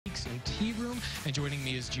tea room. And joining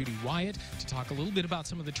me is Judy Wyatt to talk a little bit about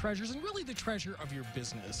some of the treasures and really the treasure of your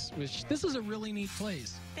business, which this is a really neat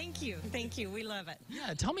place. Thank you. Thank you. We love it.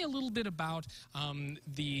 Yeah, tell me a little bit about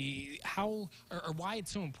why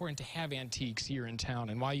it's so important to have antiques here in town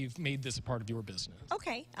and why you've made this a part of your business.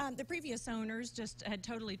 Okay. The previous owners just had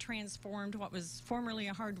totally transformed what was formerly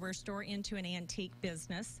a hardware store into an antique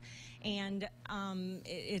business. And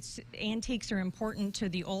antiques are important to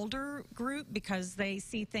the older group because they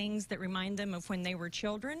see things that remind them of when they were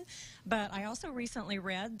children. But I also recently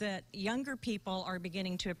read that younger people are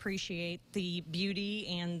beginning to appreciate the beauty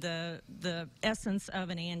and the essence of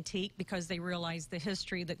an antique because they realize the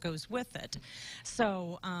history that goes with it.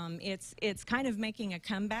 So it's kind of making a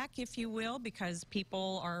comeback, if you will, because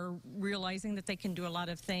people are realizing that they can do a lot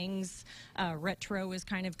of things. Retro is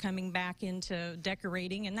kind of coming back into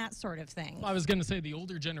decorating and that sort of thing. Well, I was going to say the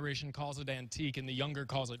older generation calls it antique and the younger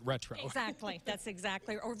calls it retro. Exactly. That's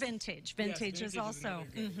exactly. Or vintage. Vintage is also.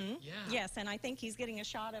 Yeah. Yes, and I think he's getting a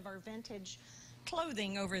shot of our vintage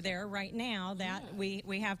clothing over there right now. That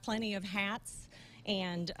we have plenty of hats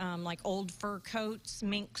and like old fur coats,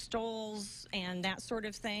 mink stoles, and that sort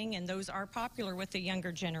of thing, and those are popular with the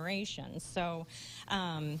younger generation. So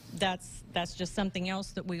that's just something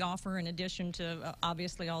else that we offer in addition to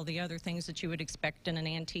obviously all the other things that you would expect in an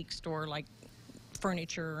antique store, like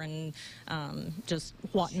furniture and just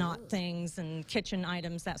whatnot things and kitchen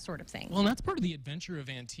items, that sort of thing. Well, and that's part of the adventure of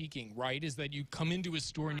antiquing, right? Is that you come into a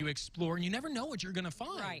store and you explore and you never know what you're going to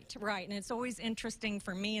find. Right. And it's always interesting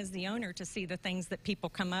for me as the owner to see the things that people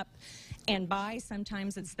come up and buy.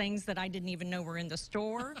 Sometimes it's things that I didn't even know were in the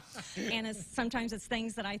store. And sometimes it's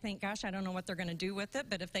things that I think, gosh, I don't know what they're going to do with it,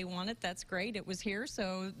 but if they want it, that's great. It was here,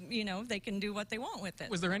 so, you know, they can do what they want with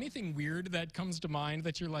it. Was there anything weird that comes to mind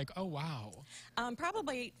that you're like, oh, wow?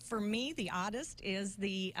 Probably for me, the oddest is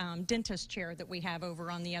the dentist chair that we have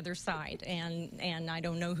over on the other side. And I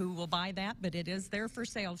don't know who will buy that, but it is there for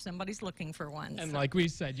sale if somebody's looking for one. And like we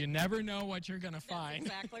said, you never know what you're going to find.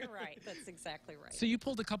 That's exactly right. That's exactly right. So you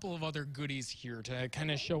pulled a couple of other goodies here to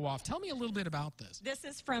kind of show off. Tell me a little bit about this. This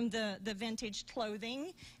is from the vintage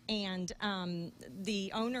clothing, and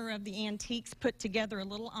the owner of the antiques put together a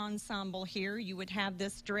little ensemble here. You would have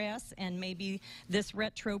this dress and maybe this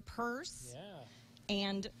retro purse. Yeah.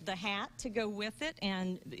 And the hat to go with it,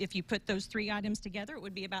 and if you put those three items together, it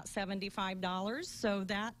would be about $75. So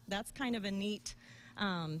that's kind of a neat,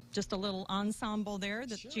 just a little ensemble there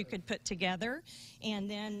that you could put together. And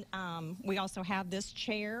then we also have this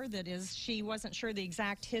chair that is, she wasn't sure the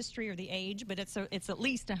exact history or the age, but it's at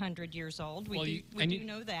least 100 years old. We do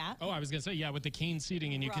know that. Oh, I was going to say, yeah, with the cane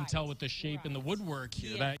seating, and you can tell with the shape and the woodwork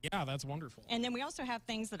here. Yeah. That's wonderful. And then we also have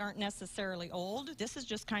things that aren't necessarily old. This is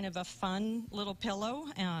just kind of a fun little pillow,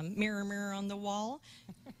 mirror, mirror on the wall.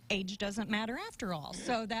 Age doesn't matter after all.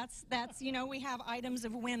 So that's you know, we have items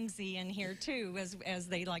of whimsy in here too, as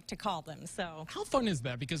they like to call them. So how fun is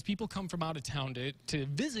that? Because people come from out of town to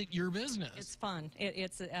visit your business. It's fun.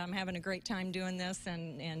 I'm having a great time doing this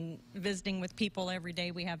and visiting with people every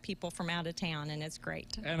day. We have people from out of town, and it's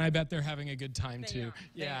great. And I bet they're having a good time too.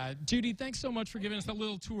 They are. Judy, thanks so much for giving us a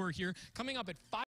little tour here. Coming up at 5.